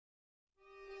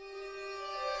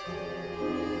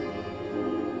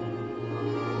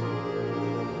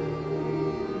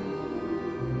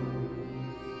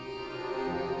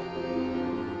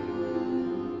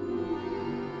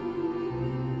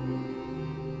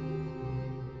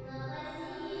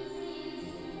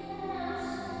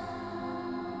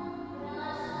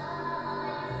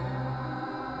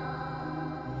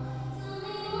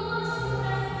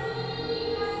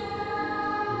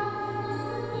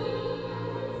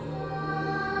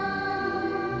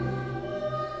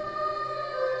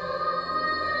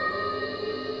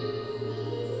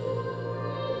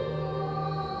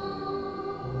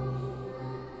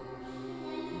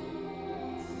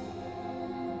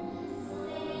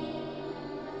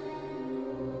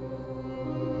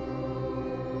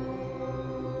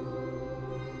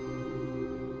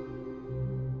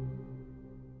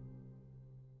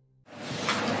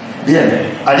Bien,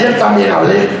 ayer también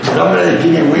hablé del hombre de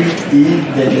Kennewick y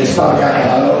del estado que ha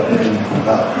quedado en el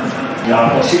juzgado.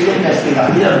 La posible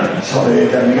investigación sobre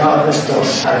determinados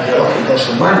restos arqueológicos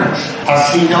humanos ha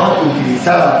sido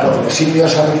utilizada por los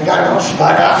indios americanos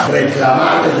para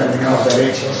reclamar determinados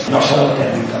derechos, no solo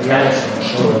territoriales,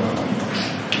 sino solo económicos.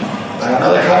 Para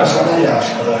no dejaros a medias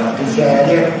con la noticia de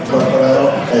ayer, he incorporado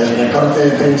el recorte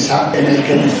de prensa en el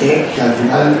que dice que al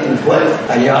final el juez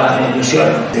ha llegado a la conclusión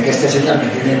de que este señor, que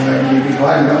tiene 9 y pico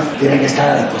años, tiene que estar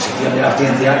a disposición de la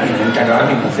ciencia y no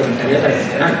encargar ningún cementerio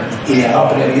tradicional. Y le ha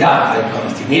dado prioridad al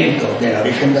conocimiento del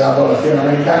origen de la población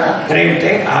americana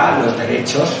frente a los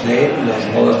derechos de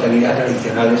los modos de vida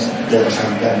tradicionales de los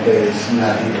habitantes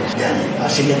nativos de allí.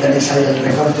 Así que tenéis ahí el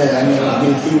recorte del año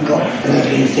 2005 en el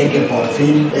que dice que por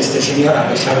fin este señor, a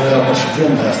pesar de la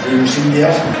oposición de las tribus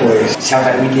indias, pues se ha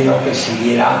permitido que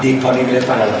siguiera disponible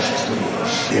para los estudios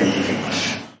científicos.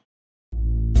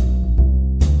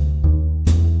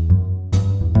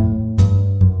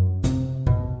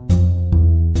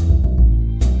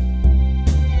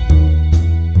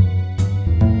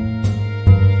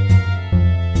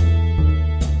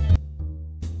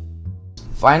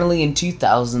 Finally, in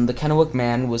 2000, the Kennewick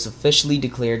man was officially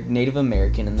declared Native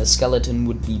American and the skeleton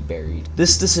would be buried.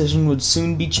 This decision would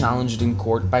soon be challenged in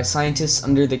court by scientists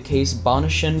under the case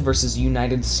Bonishen vs.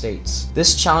 United States.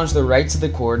 This challenged the rights of the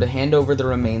court to hand over the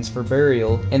remains for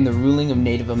burial and the ruling of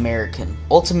Native American.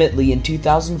 Ultimately, in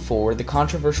 2004, the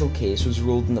controversial case was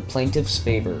ruled in the plaintiff's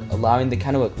favor, allowing the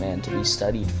Kennewick man to be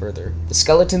studied further. The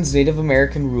skeleton's Native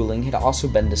American ruling had also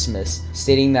been dismissed,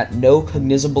 stating that no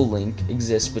cognizable link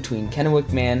exists between Kennewick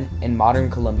man and modern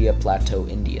Columbia Plateau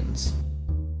Indians.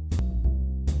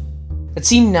 It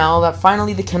seemed now that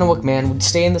finally the Kennewick man would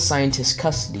stay in the scientist's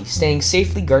custody, staying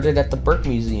safely guarded at the Burke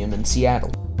Museum in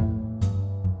Seattle.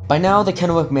 By now, the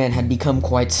Kennewick man had become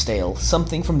quite stale,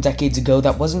 something from decades ago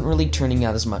that wasn't really turning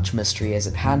out as much mystery as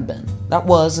it had been. That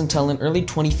was until in early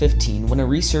 2015 when a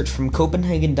research from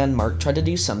Copenhagen, Denmark tried to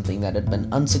do something that had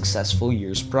been unsuccessful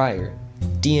years prior.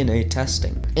 DNA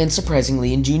testing. And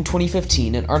surprisingly, in June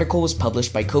 2015, an article was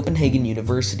published by Copenhagen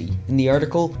University. In the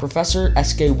article, Professor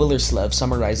S.K. Willerslev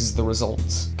summarizes the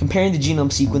results. Comparing the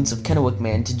genome sequence of Kennewick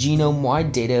man to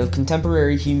genome-wide data of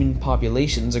contemporary human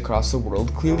populations across the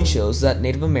world clearly shows that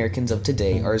Native Americans of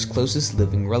today are his closest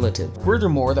living relative.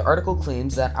 Furthermore, the article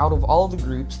claims that out of all of the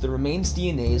groups, the remains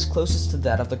DNA is closest to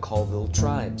that of the Colville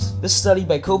tribes. This study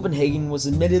by Copenhagen was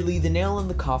admittedly the nail in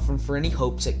the coffin for any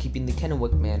hopes at keeping the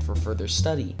Kennewick man for further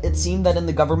study. It seemed that in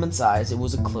the government's eyes, it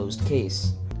was a closed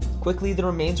case. Quickly, the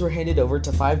remains were handed over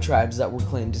to 5 tribes that were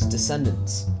claimed as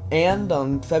descendants. And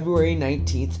on February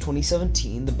 19th,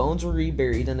 2017, the bones were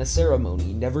reburied in a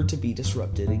ceremony never to be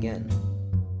disrupted again.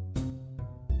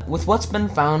 With what's been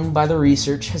found by the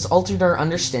research has altered our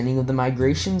understanding of the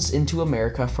migrations into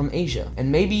America from Asia. And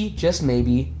maybe, just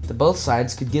maybe, the both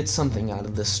sides could get something out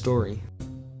of this story.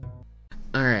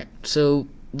 Alright, so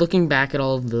looking back at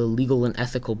all of the legal and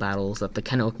ethical battles that the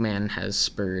Kennewick man has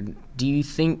spurred, do you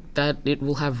think that it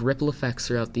will have ripple effects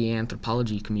throughout the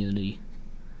anthropology community?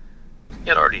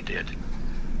 It already did.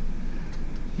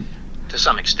 To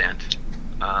some extent.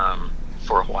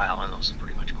 For a while, and those have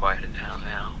pretty much quieted down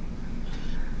now.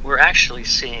 We're actually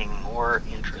seeing more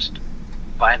interest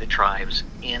by the tribes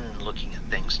in looking at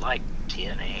things like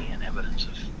DNA and evidence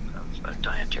of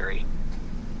dietary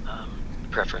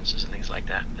preferences and things like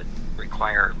that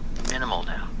require minimal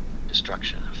now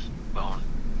destruction of bone.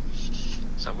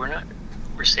 So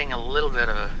we're seeing a little bit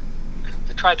of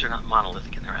the tribes are not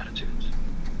monolithic in their attitudes.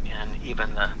 And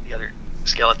even the other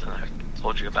skeleton that I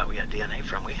told you about we had DNA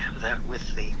from, we have that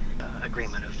with the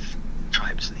agreement of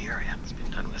tribes in the area. It's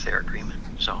been done with their agreement.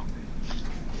 So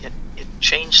it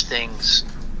changed things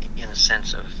in a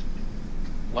sense of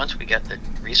once we got the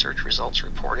research results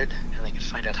reported and they could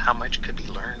find out how much could be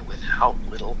learned with how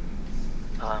little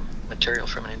material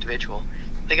from an individual,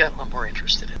 they got a lot more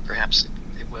interested in it. Perhaps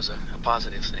it was a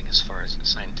positive thing as far as the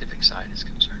scientific side is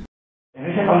concerned. En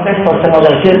ese contexto tengo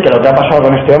que decir que lo que ha pasado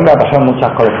con este hombre ha pasado en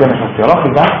muchas colecciones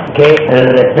arqueológicas, que el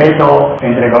respeto,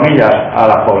 entre comillas,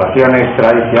 a las poblaciones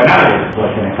tradicionales,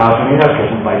 pues en Estados Unidos, que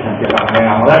es un país en cierta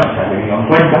manera moderno, se ha tenido en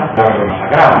cuenta, claro que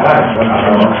masacraban, claro, eso no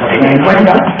lo vamos a tener en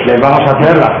cuenta, les vamos a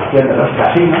hacer la gestión de los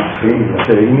casinos, sí, los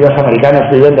indios americanos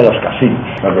viven de los casinos,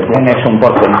 lo que tienen es un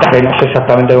porcentaje, no sé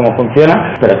exactamente cómo funciona,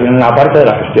 pero tienen una parte de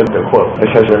la gestión del juego,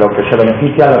 eso es de lo que se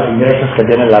beneficia los ingresos que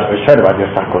tienen las reservas y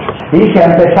estas cosas. Y se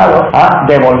ha empezado a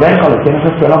devolver colecciones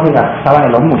arqueológicas que estaban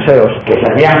en los museos, que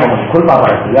servían como disculpa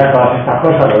para estudiar todas estas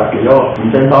cosas de las que yo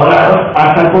intento hablaros,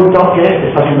 hasta el punto que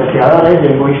estos investigadores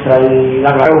de Buikstra y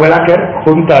Ubelaker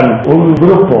juntan un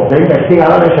grupo de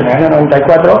investigadores en el año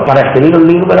 94 para escribir un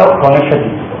libro con ese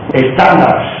título.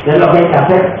 estándares, que es lo que hay que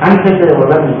hacer antes de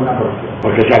devolver ninguna colección.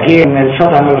 Porque si aquí en el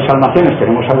sótano de los almacenes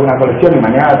tenemos alguna colección y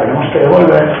mañana tenemos que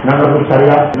devolver, no nos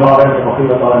gustaría no haber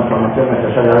recogido toda la información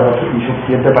necesaria y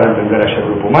suficiente para entender a ese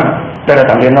grupo humano. Pero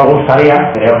también nos gustaría,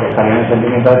 creo que estaría en el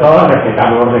sentimiento de todos,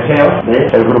 respetar los deseos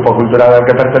del grupo cultural al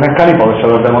que pertenezcan y por eso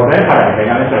los devolver para que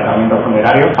tengan el tratamiento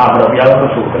funerario apropiado con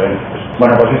sus creencias.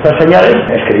 Bueno, pues estos señores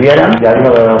escribieron, ya digo,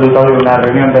 fruto de una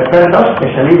reunión de expertos,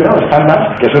 ese libro,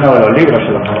 estándar, que es uno de los libros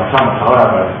en los que basamos ahora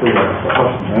para el estudio de estos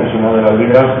cosas, ¿no? Es uno de los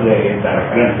libros de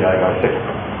referencia de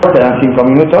cabecera. Quedan 5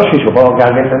 minutos y supongo que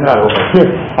alguien tendrá algo que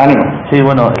decir. Ánimo. Sí,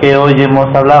 bueno, que hoy hemos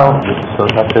hablado, eso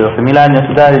hace 12.000 años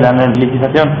y tal, y la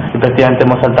legislación, y precisamente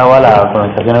hemos saltado a la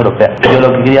colonización europea. Yo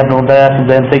lo que quería preguntar era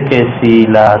simplemente que si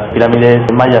las pirámides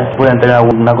mayas pueden tener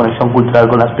alguna conexión cultural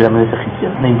con las pirámides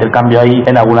egipcias, de intercambio ahí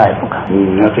en alguna época.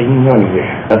 No tengo ni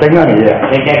idea. No tengo ni idea.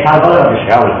 Sé que es algo de lo que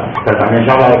se habla, pero también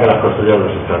se habla de que las construyeron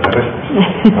los extraterrestres.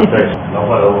 Entonces, no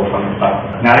puedo comentar.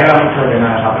 Me alegra mucho que me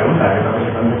hagas esa pregunta, que creo que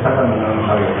se contesta cuando no nos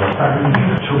había.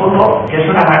 Supongo que es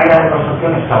una manera de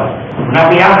construcción estable. Una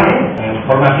pirámide, en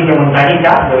forma así de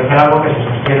montañita, debe ser algo que se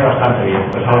sostiene bastante bien.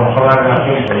 Pues a lo mejor las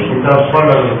relaciones de distintos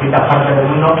pueblos de distintas partes del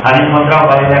mundo han encontrado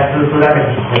cuál es la estructura que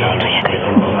se sostiene bien.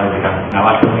 Una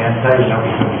base muy ancha y una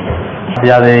piso muy ancha.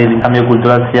 Ya del cambio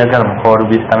cultural sería que a lo mejor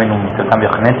hubiese también un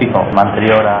intercambio genético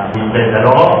anterior a... Desde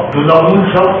luego, dudo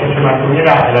mucho que se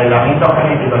mantuviera el aislamiento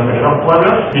genético entre dos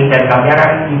pueblos e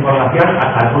intercambiaran información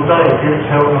hasta el punto de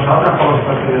decirse unos a otros cómo se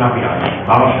construye una pirámide.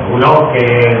 Vamos, seguro que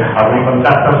algún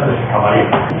contacto se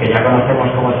escaparía, que ya conocemos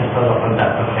cómo es esto de los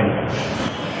contactos genéticos.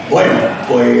 Bueno,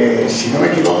 pues si no me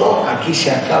equivoco, aquí se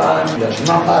acaban los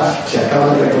mapas, se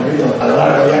acaba el recorrido a lo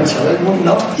largo y ancho del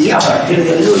mundo y a partir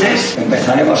del lunes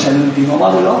empezaremos el último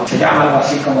módulo, se llama algo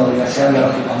así como Diversidad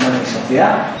Biológica Humana y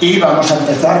Sociedad, y vamos a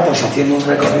empezar pues haciendo un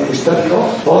recorrido histórico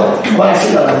por cuál ha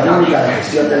sido la dinámica de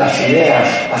gestión de las ideas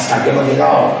hasta que hemos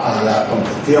llegado a la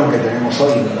concepción que tenemos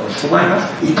hoy de los humanos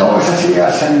y cómo esas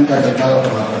ideas se han interpretado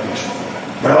por la propia sociedad.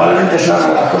 Probablemente sea una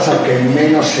de las cosas que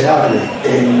menos se hable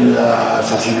en las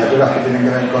asignaturas que tienen que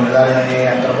ver con el área de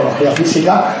antropología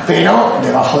física, pero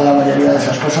debajo de la mayoría de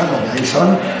esas cosas lo que hay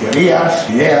son teorías,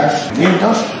 ideas,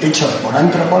 movimientos hechos por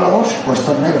antropólogos,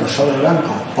 puestos negros sobre blanco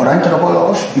por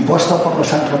antropólogos y puestos por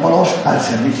los antropólogos al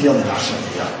servicio de la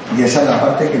sociedad. Y esa es la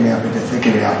parte que me apetece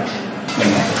que veamos.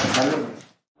 Venga.